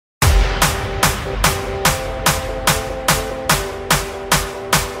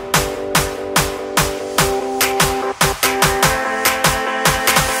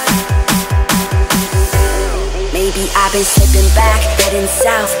I've been slipping back, heading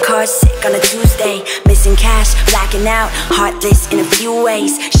south, car sick on a Tuesday. Missing cash, blacking out, heartless in a few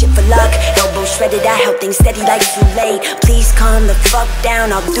ways. Shit for luck, elbow shredded, I held things steady like too late. Please calm the fuck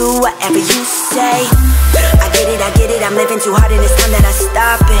down, I'll do whatever you say. I get it, I'm living too hard and it's time that I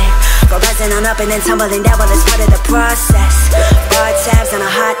stop it. For rising on up and then tumbling down, well it's part of the process. Bar tabs on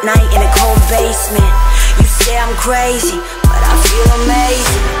a hot night in a cold basement. You say I'm crazy, but I feel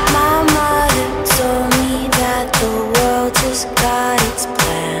amazing. My mother told me that the world just got its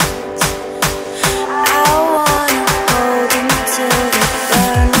plans. I wanna hold them till they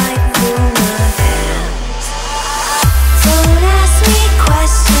burn right through my hands. Don't ask me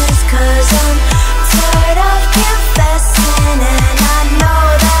questions, cause I'm tired of confessing. And I know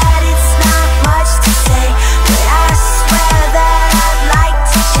that it's not much to say, but I swear that I'd like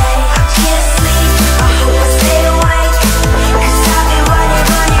to change. I can't sleep, I hope I stay awake, cause I've been running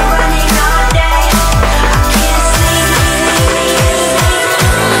all day. I can't sleep,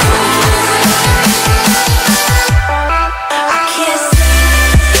 I can't sleep.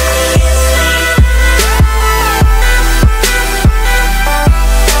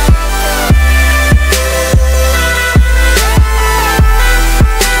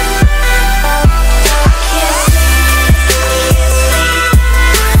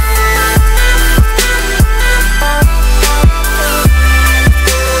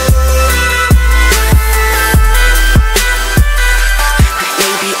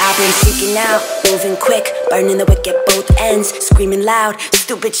 Out, moving quick, burning the wick at both ends, screaming loud,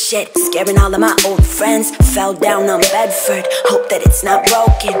 stupid shit, scaring all of my old friends. Fell down on Bedford, hope that it's not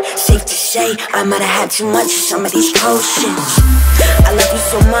broken. Safe to say, I might have had too much of some of these potions. I love you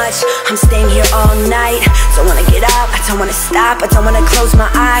so much, I'm staying here all night. Don't wanna get up, I don't wanna stop, I don't wanna close my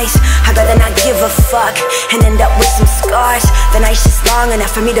eyes. I'd rather not give a fuck and end up with some scars. The night's just long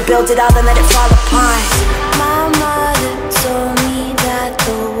enough for me to build it all and let it fall apart. My mother told me that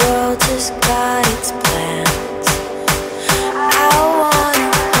the world just got its plans. I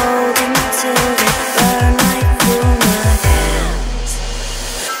wanna hold them till they burn right through my hands.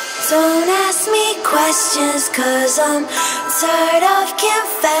 Don't ask me questions, cause I'm tired of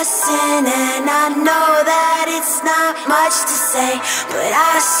confessing. And I know that it's not much to say, but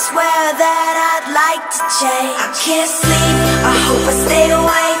I swear that I'd like to change. I can't sleep, I hope I stay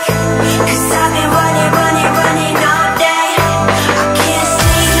awake, cause I've been running